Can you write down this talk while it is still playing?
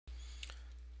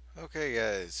Okay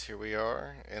guys, here we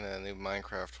are in a new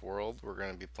Minecraft world. We're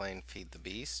going to be playing Feed the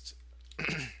Beast.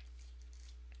 We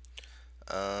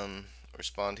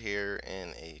spawned here in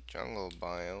a jungle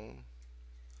biome.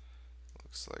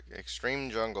 Looks like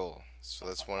extreme jungle. So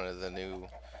that's one of the new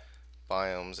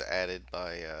biomes added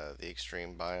by the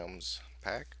extreme biomes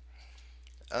pack.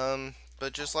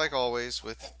 But just like always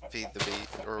with Feed the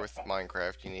Beast or with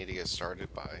Minecraft, you need to get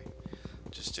started by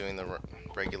just doing the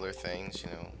regular things,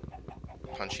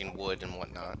 punching wood and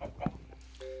whatnot.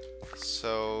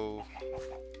 So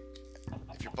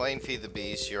if you're playing Feed the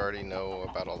Beast, you already know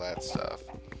about all that stuff.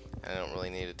 I don't really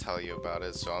need to tell you about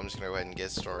it, so I'm just going to go ahead and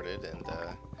get started, and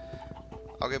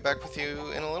I'll get back with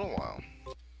you in a little while.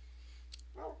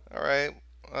 Alright,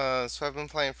 so I've been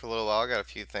playing for a little while. I got a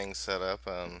few things set up.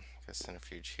 Got a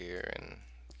centrifuge here, and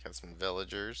got some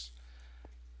villagers.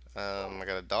 I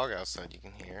got a dog outside you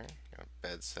can hear. Got a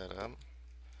bed set up.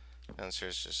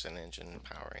 Downstairs just an engine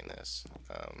powering this.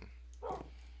 I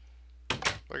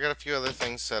got a few other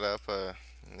things set up on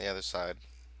the other side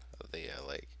of the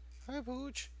lake. Hi,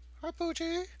 Pooch. Hi,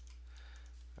 Poochie.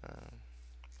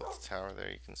 Put the tower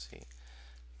there, you can see.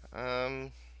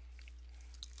 I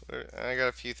got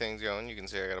a few things going. You can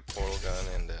see I got a portal gun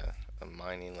and a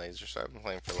mining laser, so I've been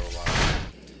playing for a little while.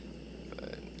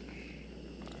 But,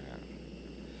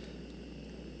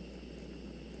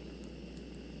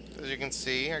 as you can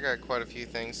see, I got quite a few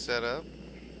things set up.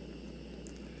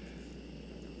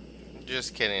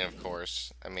 Just kidding, of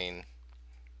course. I mean,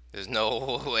 there's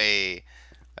no way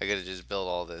I could have just built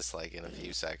all this like in a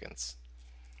few seconds.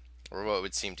 Or what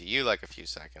would seem to you like a few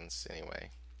seconds,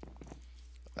 anyway.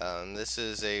 This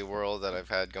is a world that I've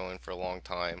had going for a long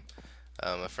time.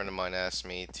 A friend of mine asked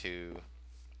me to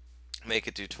make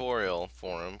a tutorial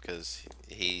for him because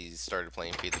he started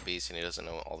playing Feed the Beast and he doesn't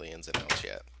know all the ins and outs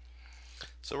yet.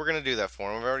 So we're going to do that for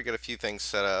him. I've already got a few things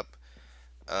set up.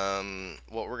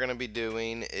 What we're going to be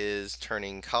doing is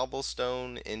turning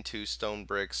cobblestone into stone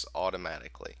bricks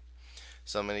automatically.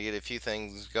 So I'm going to get a few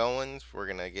things going. We're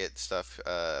going to get stuff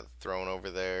thrown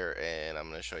over there, and I'm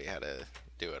going to show you how to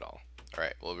do it all.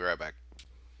 Alright, we'll be right back.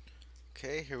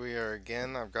 Okay, here we are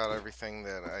again. I've got everything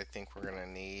that I think we're going to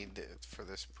need for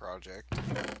this project.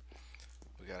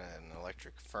 We got an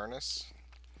electric furnace,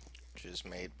 which is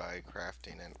made by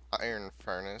crafting an iron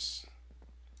furnace,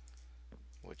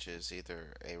 which is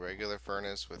either a regular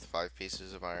furnace with 5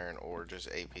 pieces of iron or just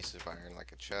 8 pieces of iron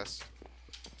like a chest.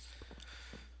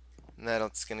 And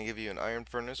that's going to give you an iron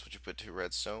furnace, which you put 2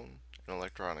 redstone, an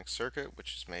electronic circuit,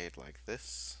 which is made like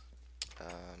this,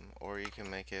 or you can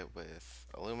make it with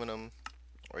aluminum,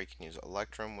 or you can use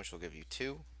electrum, which will give you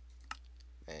 2,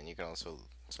 and you can also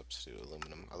substitute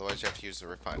aluminum. Otherwise, you have to use the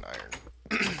refined iron.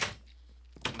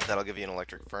 That'll give you an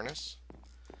electric furnace.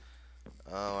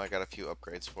 I got a few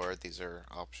upgrades for it. These are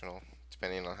optional.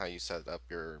 Depending on how you set up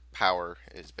your power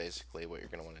is basically what you're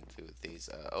going to want to do with these.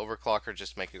 Overclocker,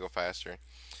 just make it go faster.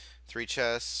 3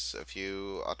 chests, a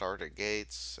few autarkic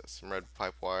gates, some red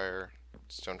pipe wire,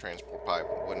 stone transport pipe,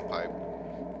 wooden pipe,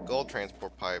 gold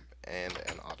transport pipe, and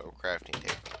an auto crafting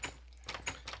table.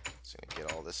 So I'm going to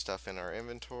get all this stuff in our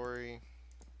inventory.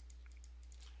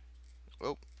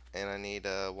 Oh, and I need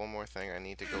one more thing. I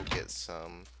need to go get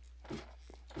some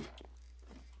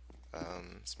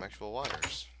actual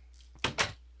wires,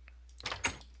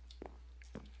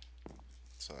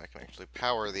 so I can actually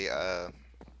power the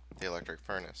electric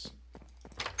furnace.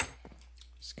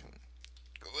 Just gonna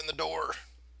go in the door.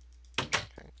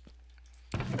 Okay.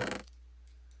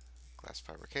 Glass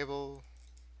fiber cable.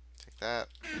 Take that.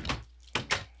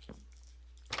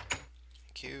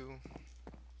 Q.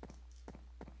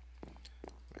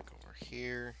 Back over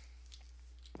here.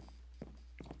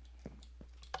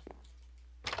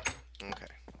 Okay.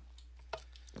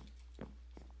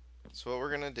 So what we're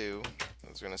going to do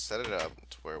is we're going to set it up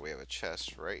to where we have a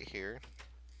chest right here.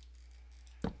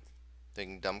 They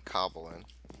can dump cobble in,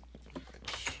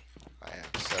 which I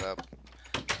have set up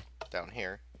down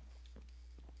here.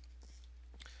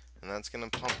 And that's going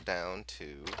to pump down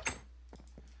to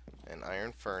an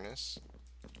iron furnace,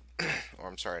 or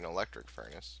I'm sorry, an electric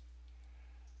furnace.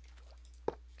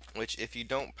 Which if you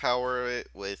don't power it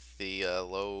with the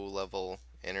low level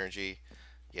energy,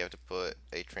 you have to put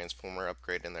a transformer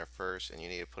upgrade in there first, and you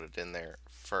need to put it in there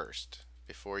first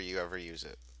before you ever use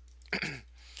it.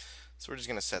 So we're just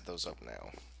going to set those up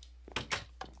now.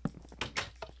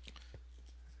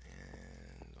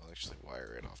 And I'll actually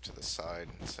wire it off to the side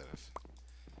instead of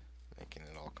making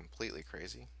it all completely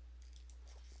crazy.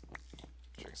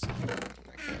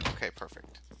 Okay,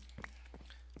 perfect.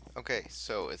 Okay,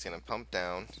 so it's going to pump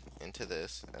down into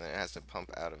this, and then it has to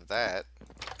pump out of that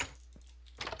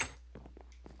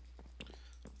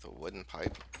with a wooden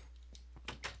pipe.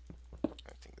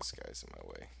 this guy's in my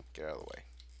way. Get out of the way.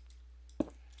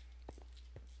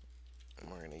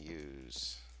 And we're going to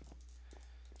use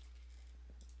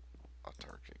a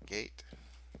target gate.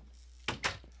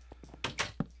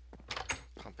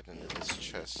 Pump it into this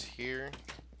chest here.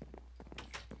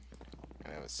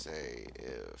 And I would say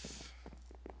if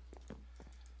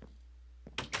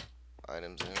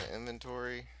items in the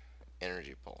inventory,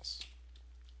 energy pulse.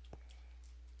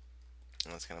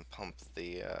 And it's going to pump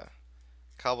the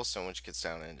cobblestone, which gets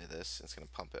down into this. It's going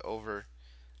to pump it over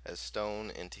as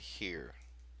stone into here.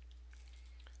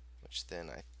 Which then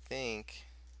I think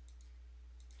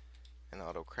an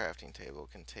auto crafting table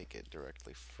can take it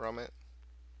directly from it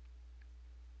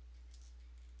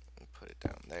and put it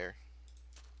down there.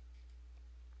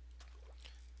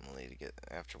 We'll need to get,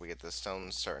 after we get the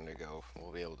stones starting to go,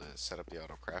 we'll be able to set up the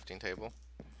auto crafting table.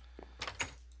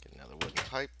 Get another wooden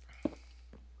pipe.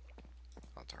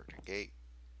 I'll target gate.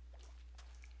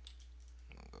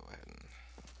 We'll go ahead and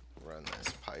run this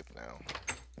pipe now.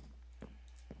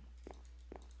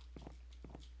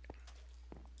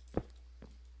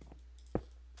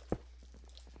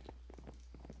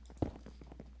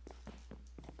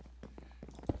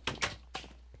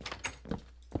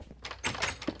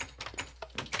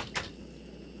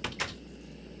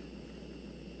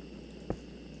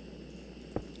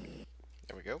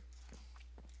 There we go.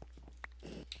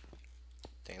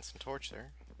 Dancing torch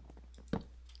there.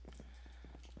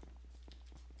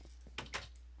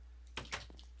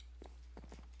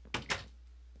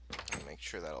 And make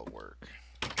sure that'll work.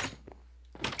 Can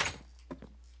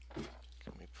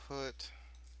we put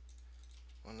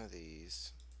one of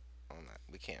these on that?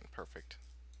 We can. Perfect.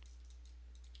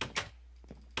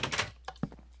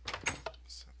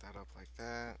 Set that up like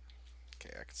that.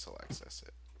 Okay, I can still access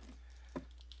it.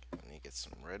 I need to get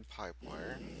some red pipe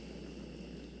wire.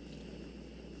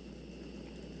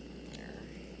 There.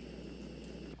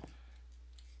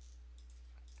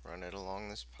 Run it along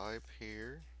this pipe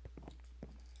here.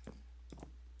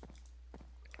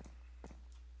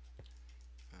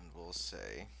 And we'll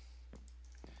say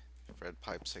red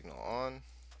pipe signal on,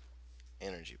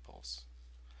 energy pulse,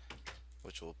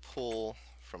 which will pull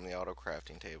from the auto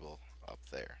crafting table up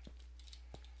there.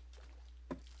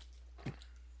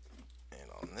 And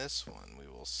on this one we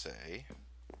will say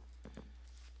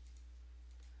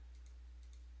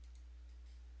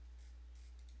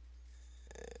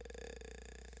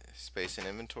space in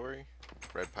inventory,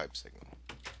 red pipe signal.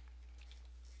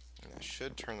 And that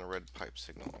should turn the red pipe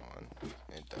signal on.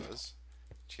 It does.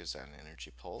 Which gives that an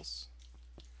energy pulse.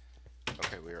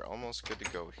 Okay, we are almost good to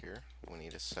go here. We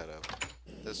need to set up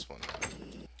this one now.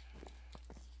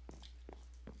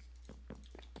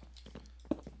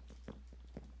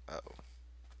 Uh-oh.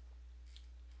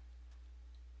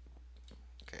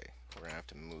 Okay, we're gonna have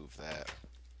to move that.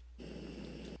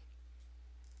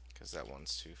 Because that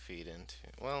wants to feed into...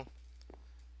 Well,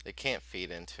 they can't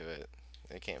feed into it.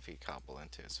 They can't feed cobble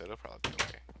into it, so it'll probably be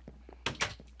okay.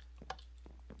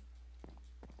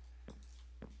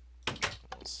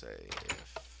 We'll say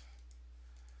if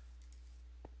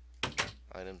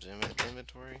items in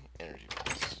inventory, energy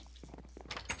pulse.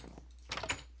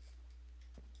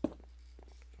 Pull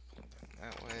them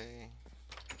that way.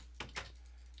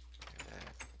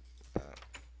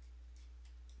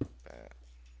 That.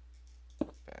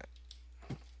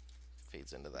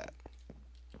 Feeds into that.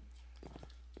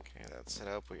 Okay, that's set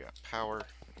up. We got power.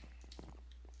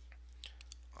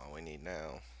 All we need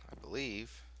now, I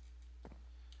believe,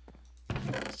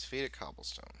 is to feed it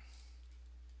cobblestone.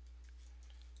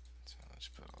 So let's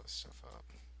put all this stuff up.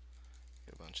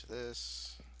 Get a bunch of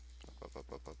this. Up.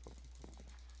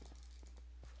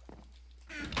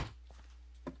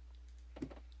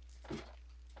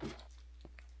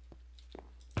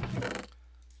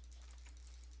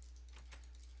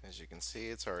 As you can see,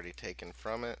 it's already taken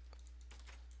from it.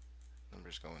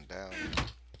 Numbers going down.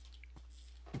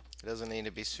 It doesn't need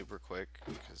to be super quick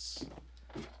because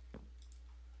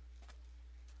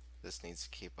this needs to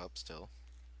keep up still.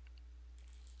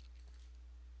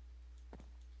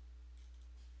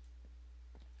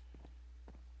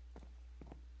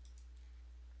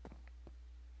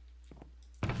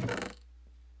 Okay,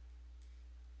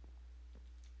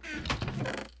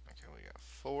 we got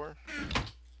 4.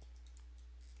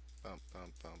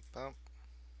 Bump.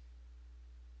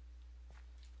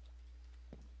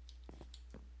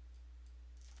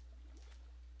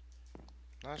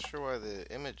 Not sure why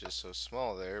the image is so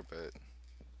small there, but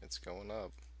it's going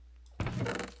up. Come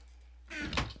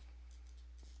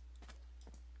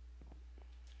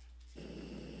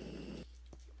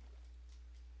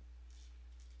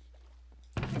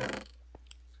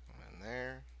in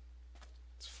there.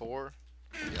 It's 4.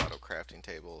 The auto crafting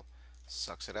table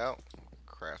sucks it out,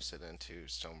 crafts it into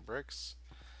stone bricks,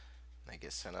 and they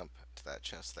get sent up to that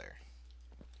chest there.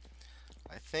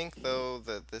 I think though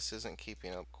that this isn't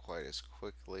keeping up quite as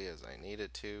quickly as I need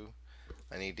it to.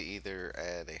 I need to either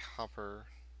add a hopper,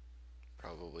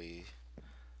 probably.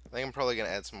 I think I'm probably going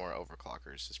to add some more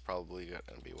overclockers. It's probably going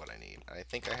to be what I need. I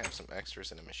think I have some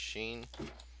extras in a machine.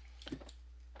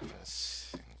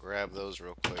 Let's grab those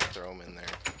real quick, throw them in there.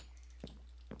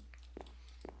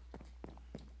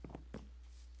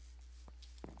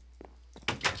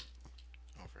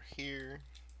 Over here,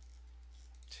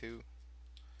 2.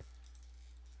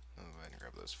 I'll go ahead and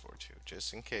grab those 4 too,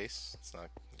 just in case. It's not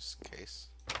just in case.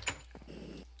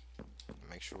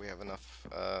 Make sure we have enough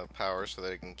power so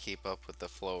that it can keep up with the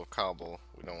flow of cobble.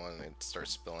 We don't want it to start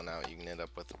spilling out. You can end up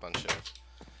with a bunch of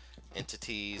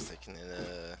entities that can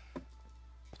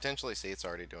potentially, see, it's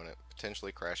already doing it,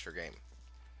 potentially crash your game.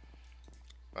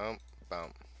 Bump,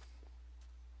 bump.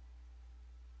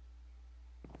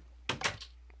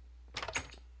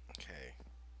 Okay.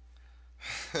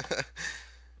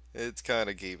 It's kind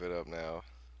of keeping up now.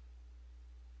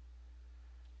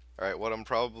 Alright, what I'm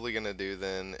probably going to do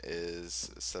then is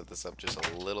set this up just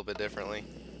a little bit differently.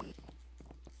 I'm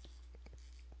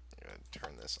going to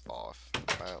turn this off.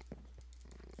 Bump.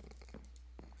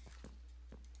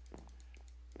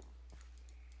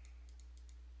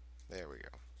 There we go.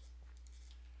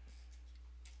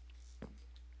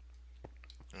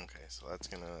 Okay, so that's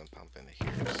gonna pump into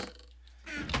here.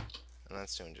 And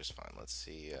that's doing just fine. Let's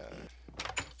see.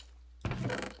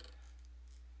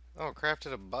 Oh, it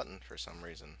crafted a button for some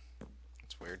reason.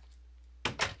 That's weird.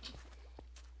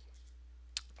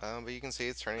 But you can see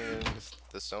it's turning into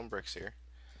the stone bricks here.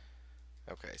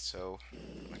 Okay, so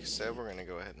like I said, we're gonna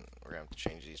go ahead and we're gonna have to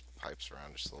change these pipes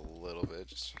around just a little bit.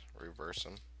 Just reverse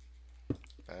them.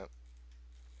 Bam.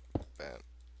 Bam.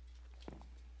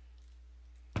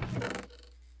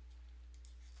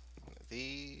 One of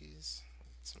these.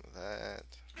 Some of that.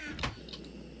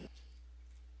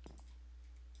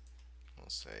 We'll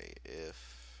say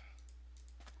if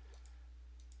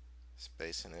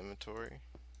space and inventory.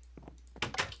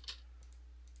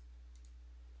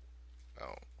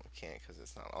 Oh, we can't because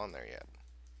it's not on there yet.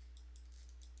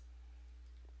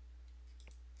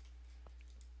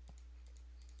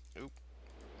 Oop.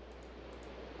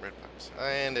 Red pipes.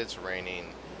 And it's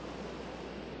raining.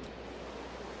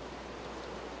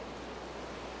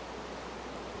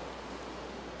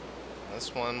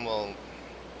 This one will...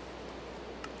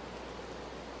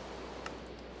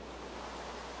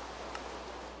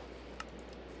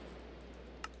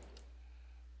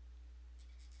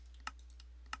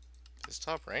 Does it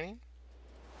stop raining?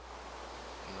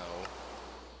 No.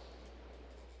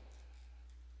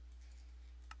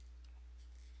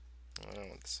 I don't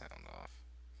want the sound off.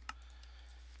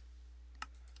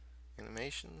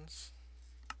 Animations.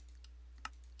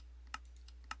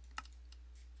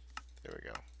 There we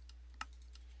go.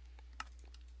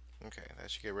 Okay, that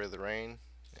should get rid of the rain.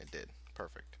 It did.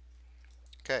 Perfect.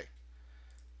 Okay.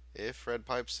 If red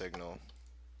pipe signal,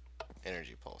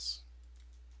 energy pulse.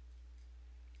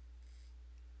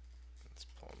 Let's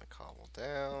pull the cobble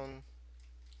down.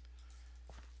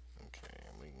 Okay,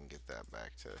 and we can get that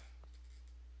back to...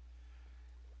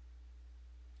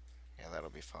 Yeah, that'll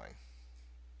be fine.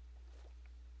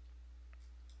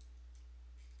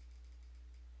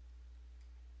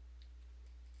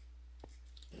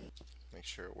 Make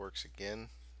sure it works again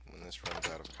when this runs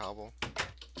out of cobble.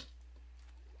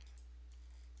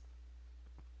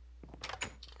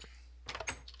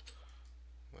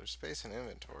 There's space in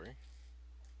inventory.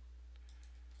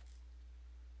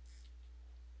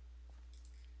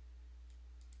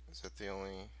 Is that the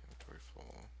only inventory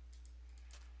full?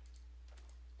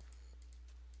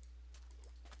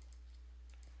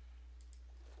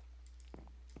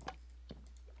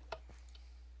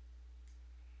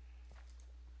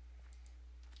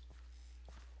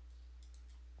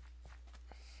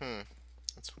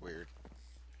 That's weird.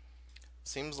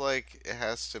 Seems like it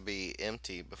has to be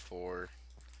empty before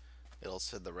it'll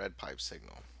send the red pipe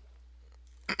signal.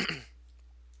 You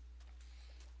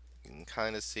can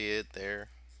kind of see it there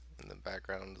in the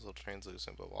background. It's a little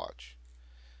translucent, but watch.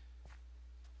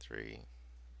 3,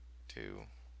 2,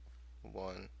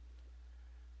 1.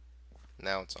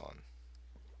 Now it's on.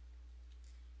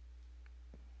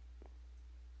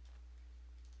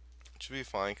 It should be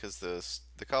fine because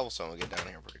the cobblestone will get down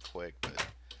here pretty quick, but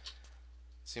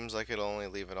seems like it'll only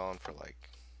leave it on for like...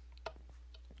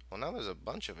 Well, now there's a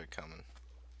bunch of it coming.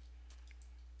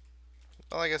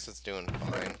 Well, I guess it's doing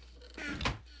fine.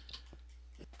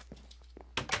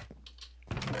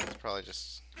 It's probably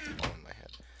just all in my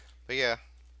head. But yeah,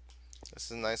 This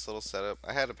is a nice little setup.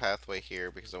 I had a pathway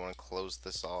here because I want to close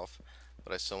this off,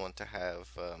 but I still want to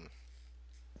have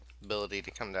ability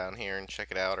to come down here and check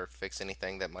it out or fix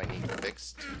anything that might need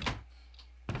fixed.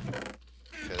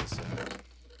 Because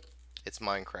it's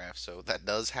Minecraft, so that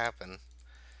does happen.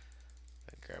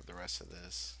 I'd grab the rest of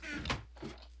this.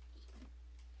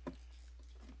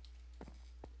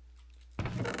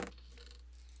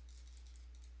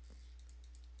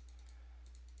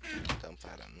 Dump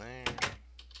that in there.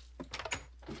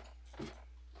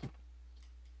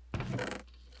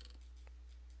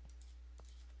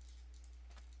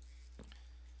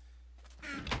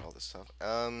 All this stuff. Go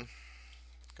ahead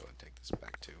and take this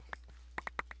back too.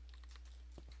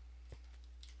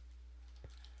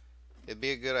 It'd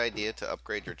be a good idea to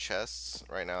upgrade your chests.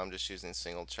 Right now I'm just using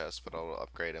single chests, but I'll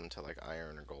upgrade them to like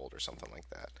iron or gold or something like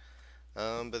that.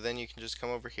 But then you can just come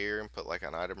over here and put like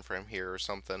an item frame here or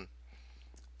something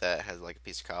that has like a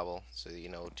piece of cobble, so you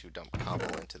know to dump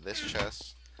cobble into this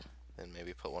chest. Then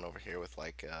maybe put one over here with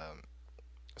like a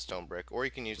stone brick, or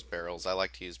you can use barrels. I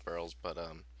like to use barrels, but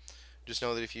just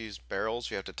know that if you use barrels,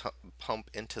 you have to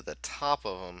pump into the top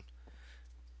of them.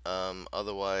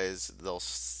 Otherwise, they'll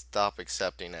stop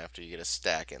accepting after you get a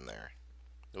stack in there,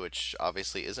 which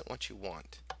obviously isn't what you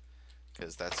want,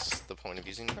 because that's the point of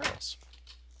using barrels.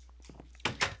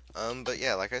 But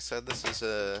yeah, like I said, this is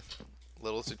a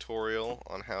little tutorial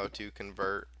on how to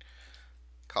convert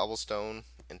cobblestone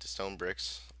into stone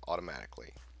bricks automatically.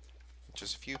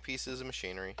 Just a few pieces of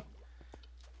machinery.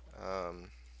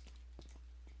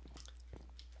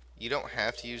 You don't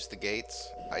have to use the gates.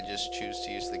 I just choose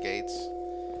to use the gates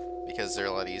because they're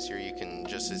a lot easier. You can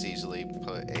just as easily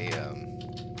put a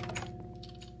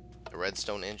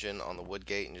redstone engine on the wood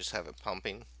gate and just have it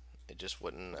pumping. It just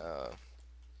wouldn't.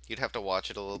 You'd have to watch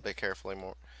it a little bit carefully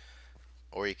more,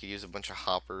 or you could use a bunch of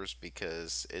hoppers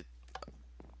because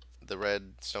the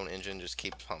redstone engine just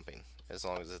keeps pumping as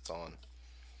long as it's on.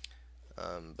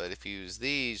 But if you use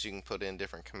these, you can put in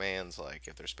different commands, like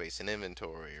if there's space in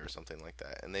inventory or something like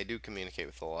that, and they do communicate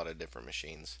with a lot of different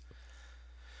machines.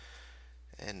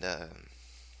 And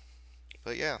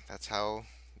but yeah, that's how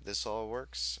this all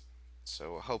works.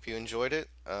 So I hope you enjoyed it.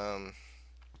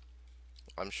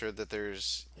 I'm sure that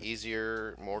there's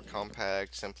easier, more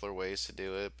compact, simpler ways to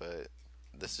do it, but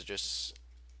this is just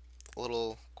a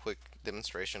little quick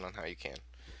demonstration on how you can.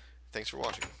 Thanks for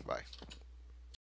watching. Bye.